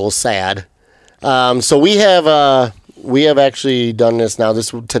you might be a little sad. So we have actually done this now.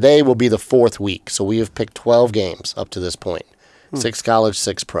 Today will be the fourth week, so we have picked 12 games up to this point, 6 college,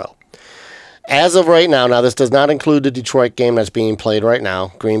 6 pro. As of right now, this does not include the Detroit game that's being played right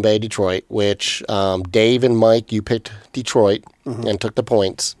now, Green Bay, Detroit, which Dave and Mike, you picked Detroit and took the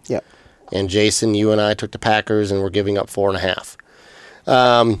points. Yep. And Jason, you and I took the Packers, and we're giving up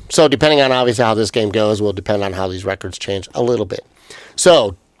 4.5. So depending on obviously how this game goes will depend on how these records change a little bit.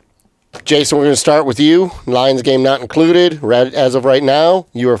 So, Jason, we're going to start with you. Lions game not included. As of right now,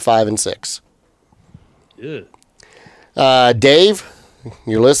 you are 5-6. Yeah. Dave,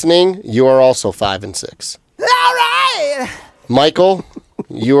 you're listening. You are also 5-6. All right. Michael,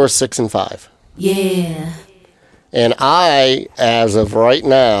 you are 6-5. Yeah. And I, as of right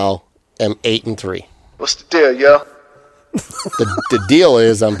now, am 8-3. What's the deal, yo? The deal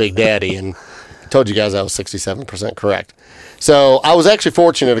is I'm Big Daddy, and I told you guys I was 67% correct. So I was actually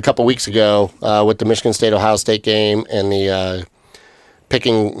fortunate a couple weeks ago with the Michigan State-Ohio State game and the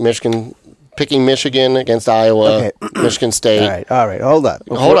picking Michigan against Iowa, Okay. Michigan State. All right. Hold on.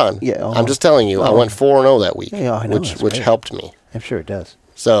 Hold on. Yeah, I'm just telling you, I went 4-0 that week, Yeah, I know, that's which great. helped me. I'm sure it does.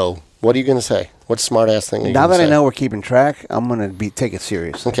 So what are you going to say? What smart-ass thing are you Now going to that say? I know we're keeping track, I'm going to take it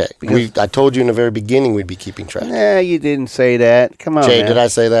serious. Okay. Because, I told you in the very beginning we'd be keeping track. you didn't say that. Come on, Jay, man. did I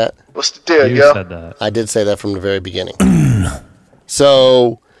say that? What's the deal, You yo? said that. I did say that from the very beginning.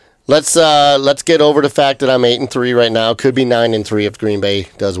 So let's get over the fact that I'm 8-3 right now. Could be 9-3 if Green Bay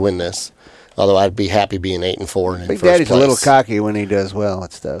does win this. Although I'd be happy being 8-4 and in Big first Daddy's place. a little cocky when he does well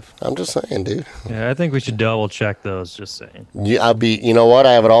at stuff. I'm just saying, dude. Yeah, I think we should double check those. Just saying. I'll be. You know what?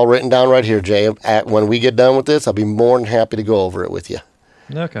 I have it all written down right here, Jay. When we get done with this, I'll be more than happy to go over it with you.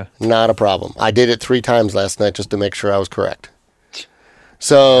 Okay. Not a problem. I did it 3 times last night just to make sure I was correct.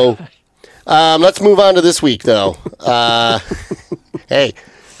 So let's move on to this week, though. Hey,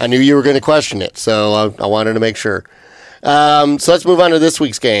 I knew you were going to question it, so I wanted to make sure. So let's move on to this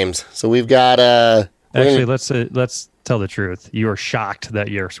week's games. So we've got. Actually, let's tell the truth. You were shocked that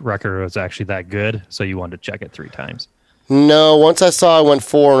your record was actually that good, so you wanted to check it 3 times. No, once I saw I went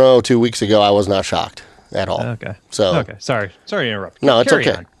 4-0 2 weeks ago, I was not shocked at all. Okay. So Okay. Sorry to interrupt. no, it's Carry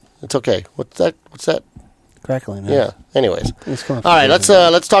okay. on. It's okay. What's that? Crackling. Yeah. Anyways. It's coming All right,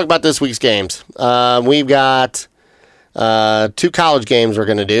 from let's talk about this week's games. We've got 2 college games we're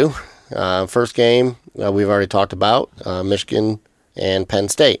going to do. First game we've already talked about, Michigan and Penn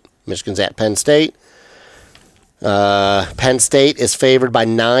State. Michigan's at Penn State. Penn State is favored by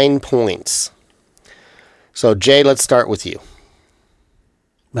 9 points. So, Jay, let's start with you.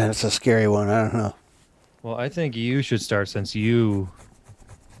 Man, it's a scary one. I don't know. Well, I think you should start since you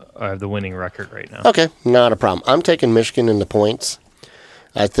have the winning record right now. Okay, not a problem. I'm taking Michigan in the points.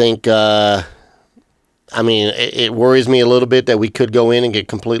 I think, it worries me a little bit that we could go in and get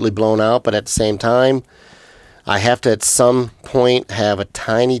completely blown out, but at the same time, I have to at some point have a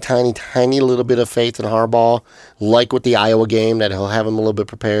tiny, tiny, tiny little bit of faith in Harbaugh, like with the Iowa game, that he'll have him a little bit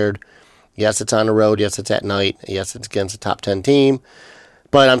prepared. Yes, it's on the road. Yes, it's at night. Yes, it's against a top 10 team.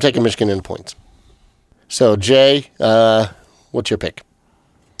 But I'm taking Michigan in the points. So, Jay, what's your pick?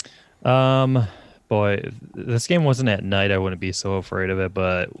 Boy, if this game wasn't at night, I wouldn't be so afraid of it.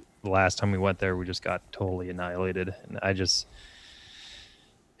 But the last time we went there, we just got totally annihilated. And I don't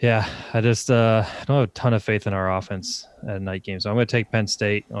have a ton of faith in our offense at a night game. So I'm going to take Penn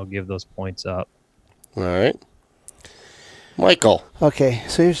State. I'll give those points up. All right. Michael. Okay,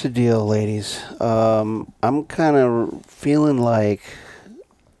 so here's the deal, ladies. I'm kind of feeling like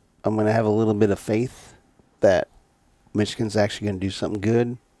I'm going to have a little bit of faith that Michigan's actually going to do something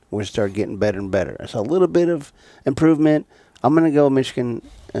good. We're going to start getting better and better. So a little bit of improvement. I'm going to go Michigan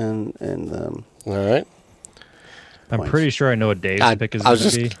and All right. I'm Points. pretty sure I know what Dave's pick is going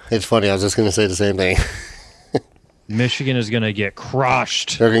to be. It's funny. I was just going to say the same thing. Michigan is going to get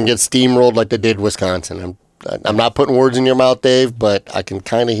crushed. They're going to get steamrolled like they did Wisconsin. I'm not putting words in your mouth, Dave, but I can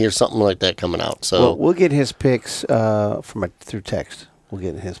kind of hear something like that coming out. So well, we'll get his picks through text. We'll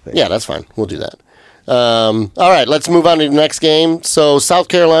get his picks. yeah, that's fine. We'll do that. All right, let's move on to the next game. So South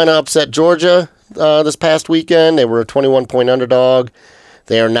Carolina upset Georgia this past weekend. They were a 21-point underdog.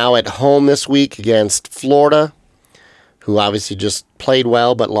 They are now at home this week against Florida, who obviously just played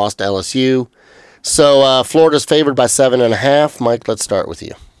well but lost to LSU. So Florida's favored by 7.5. Mike, let's start with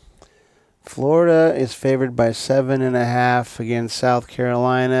you. Florida is favored by 7.5 against South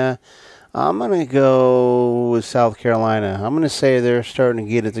Carolina. I'm going to go with South Carolina. I'm going to say they're starting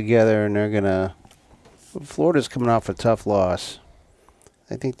to get it together, and they're going to... Florida's coming off a tough loss.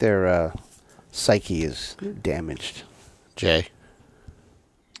 I think their psyche is damaged. Jay.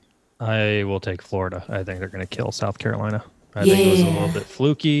 I will take Florida. I think they're going to kill South Carolina. I think it was a little bit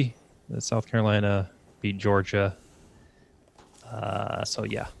fluky that South Carolina beat Georgia.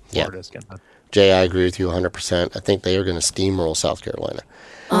 Florida's going to... Jay, I agree with you 100%. I think they are going to steamroll South Carolina.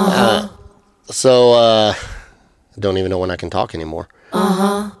 I don't even know when I can talk anymore.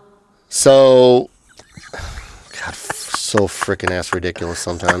 So, God, so freaking ass ridiculous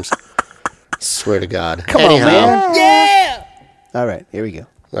sometimes. Swear to God. Come Anyhow, on, man. Yeah. All right, here we go.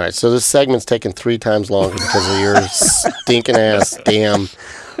 All right, so this segment's taking 3 times longer because of your stinking ass damn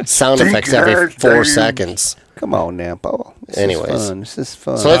sound effects every 4 seconds. Come on now, Paul. Anyways. This is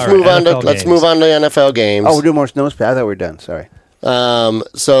fun. So let's All right, move on to NFL games. NFL games. Oh, we're doing more nose pad. I thought we were done. Sorry.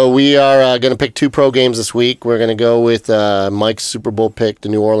 So we are going to pick 2 pro games this week. We're going to go with Mike's Super Bowl pick, the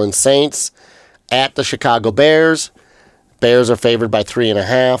New Orleans Saints at the Chicago Bears. Bears are favored by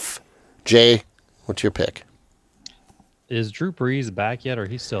 3.5. Jay, what's your pick? Is Drew Brees back yet, or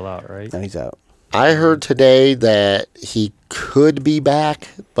he's still out, right? No, he's out. I heard today that he could be back,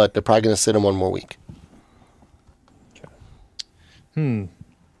 but they're probably going to sit him 1 more week.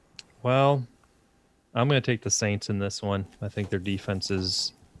 Well, I'm going to take the Saints in this one. I think their defense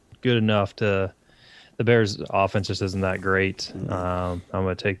is good enough to. The Bears' offense just isn't that great. I'm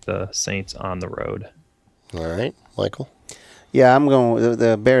going to take the Saints on the road. All right, Michael? Yeah, I'm going.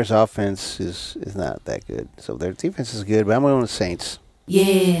 The Bears' offense is not that good. So their defense is good, but I'm going with the Saints.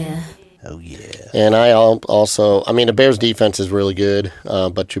 Yeah. Oh yeah. And I also, I mean, the Bears' defense is really good,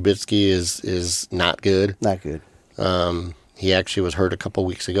 but Trubisky is not good. Not good. He actually was hurt a couple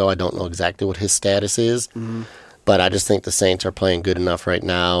weeks ago. I don't know exactly what his status is, but I just think the Saints are playing good enough right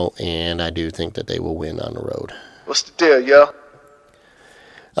now, and I do think that they will win on the road. What's the deal, yo?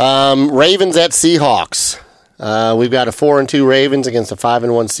 Ravens at Seahawks. We've got a 4-2 Ravens against a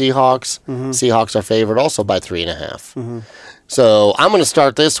 5-1 Seahawks. Seahawks are favored also by 3.5. So I'm going to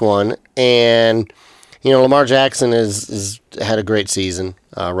start this one, and Lamar Jackson has had a great season.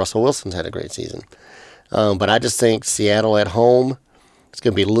 Russell Wilson's had a great season, but I just think Seattle at home, it's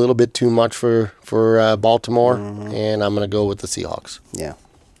going to be a little bit too much for Baltimore, and I'm going to go with the Seahawks. Yeah.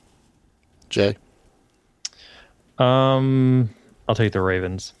 Jay, I'll take the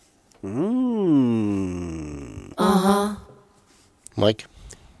Ravens. Mike.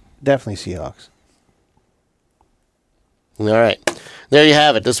 Definitely Seahawks. All right. There you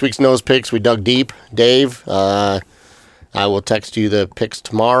have it. This week's Nose Picks. We dug deep. Dave, I will text you the picks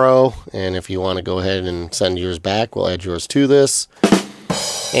tomorrow, and if you want to go ahead and send yours back, we'll add yours to this.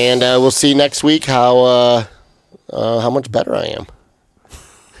 And we'll see next week how much better I am.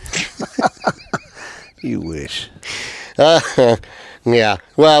 You wish. Yeah.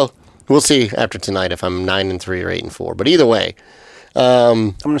 Well, we'll see after tonight if I'm 9-3 or 8-4. But either way,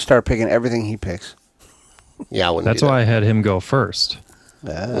 I'm going to start picking everything he picks. yeah, I wouldn't. That's do that. why I had him go first.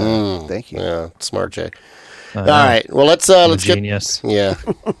 Thank you. Yeah, smart, Jay. All right. Well, let's get. Genius. Yeah,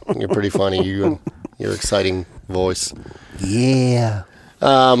 you're pretty funny. Your exciting voice. Yeah.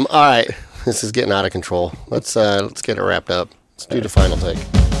 All right, this is getting out of control. Let's get it wrapped up. Let's do the final take.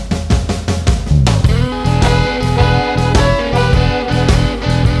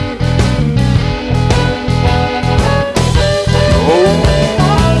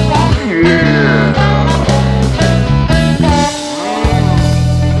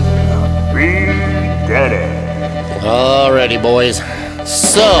 Alrighty, boys.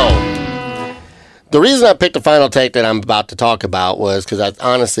 So, the reason I picked the final take that I'm about to talk about was because I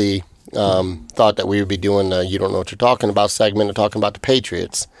honestly thought that we would be doing the You Don't Know What You're Talking About segment and talking about the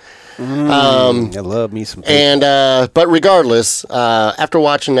Patriots. I love me some. And but regardless, after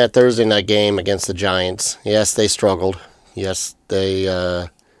watching that Thursday night game against the Giants, yes, they struggled. Yes, they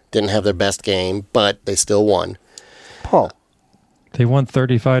didn't have their best game, but they still won. Paul. They won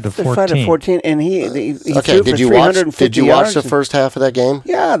 35 to 14. 35 to 14, and he Okay, threw did for you watch? 350 Did you watch the yards. first half of that game?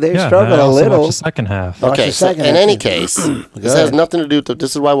 Yeah, they Yeah, struggled I a also little. watched the second half. Watch Okay, the so second in half. any case, this has nothing to do with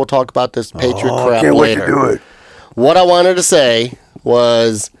this is why we'll talk about this Patriot crap Can't wait later. to do it. What I wanted to say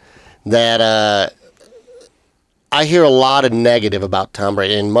was that I hear a lot of negative about Tom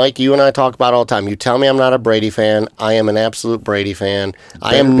Brady. And Mike, you and I talk about it all the time. You tell me I'm not a Brady fan. I am an absolute Brady fan.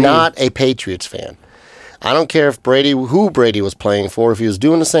 I am not a Patriots fan. I don't care if who Brady was playing for. If he was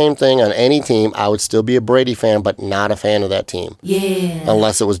doing the same thing on any team, I would still be a Brady fan, but not a fan of that team. Yeah.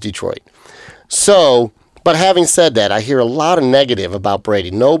 Unless it was Detroit. So, but having said that, I hear a lot of negative about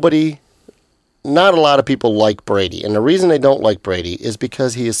Brady. Not a lot of people like Brady. And the reason they don't like Brady is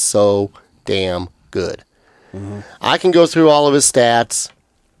because he is so damn good. I can go through all of his stats.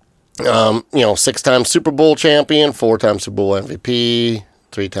 6-time Super Bowl champion, 4-time Super Bowl MVP,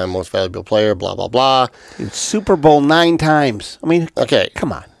 3-time most valuable player, blah, blah, blah. Dude, Super Bowl 9 times. I mean, Okay.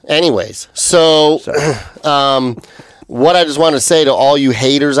 come on. Anyways, so what I just want to say to all you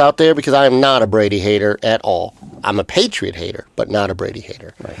haters out there, because I am not a Brady hater at all. I'm a Patriot hater, but not a Brady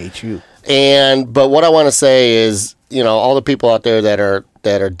hater. I hate you. But what I want to say is, all the people out there that are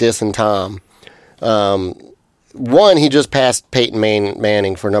dissing Tom. One, he just passed Peyton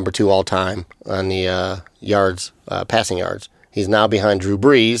Manning for number 2 all time on the passing yards. He's now behind Drew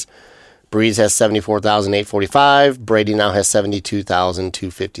Brees, Breeze has 74,845. Brady now has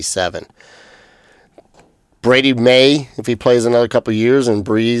 72,257. Brady may, if he plays another couple years and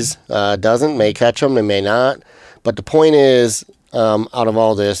Breeze doesn't, may catch him and may not. But the point is, out of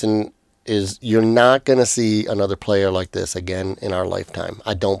all this, is you're not going to see another player like this again in our lifetime.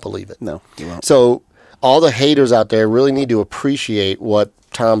 I don't believe it. No, you won't. So all the haters out there really need to appreciate what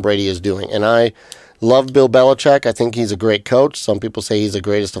Tom Brady is doing. And I love Bill Belichick. I think he's a great coach. Some people say he's the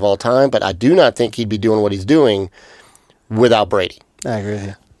greatest of all time, but I do not think he'd be doing what he's doing without Brady. I agree with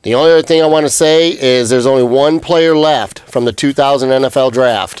you. The only other thing I want to say is there's only one player left from the 2000 NFL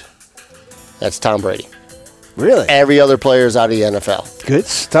draft. That's Tom Brady. Really? Every other player is out of the NFL. Good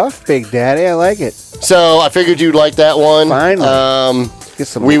stuff, Big Daddy. I like it. So I figured you'd like that one. Finally. Get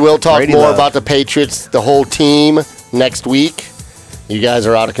some We will talk Brady more love. about the Patriots, the whole team, next week. You guys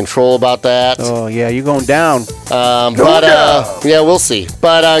are out of control about that. Oh, yeah, you're going down. Yeah, we'll see.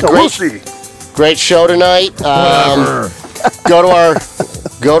 But We'll see. great show tonight. Go to our.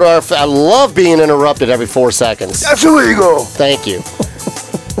 I love being interrupted every 4 seconds. That's illegal. Thank you.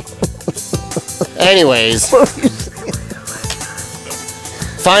 Anyways,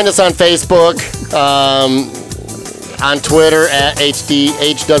 find us on Facebook, on Twitter at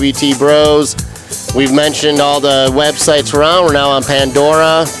HWT Bros. We've mentioned all the websites we're on. We're now on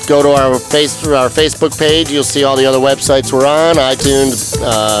Pandora. Go to our Facebook page. You'll see all the other websites we're on, iTunes,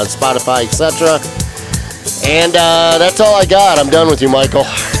 Spotify, etc. And that's all I got. I'm done with you, Michael.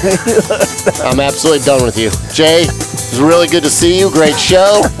 I'm absolutely done with you. Jay, it was really good to see you. Great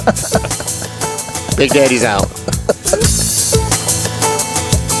show. Big Daddy's out.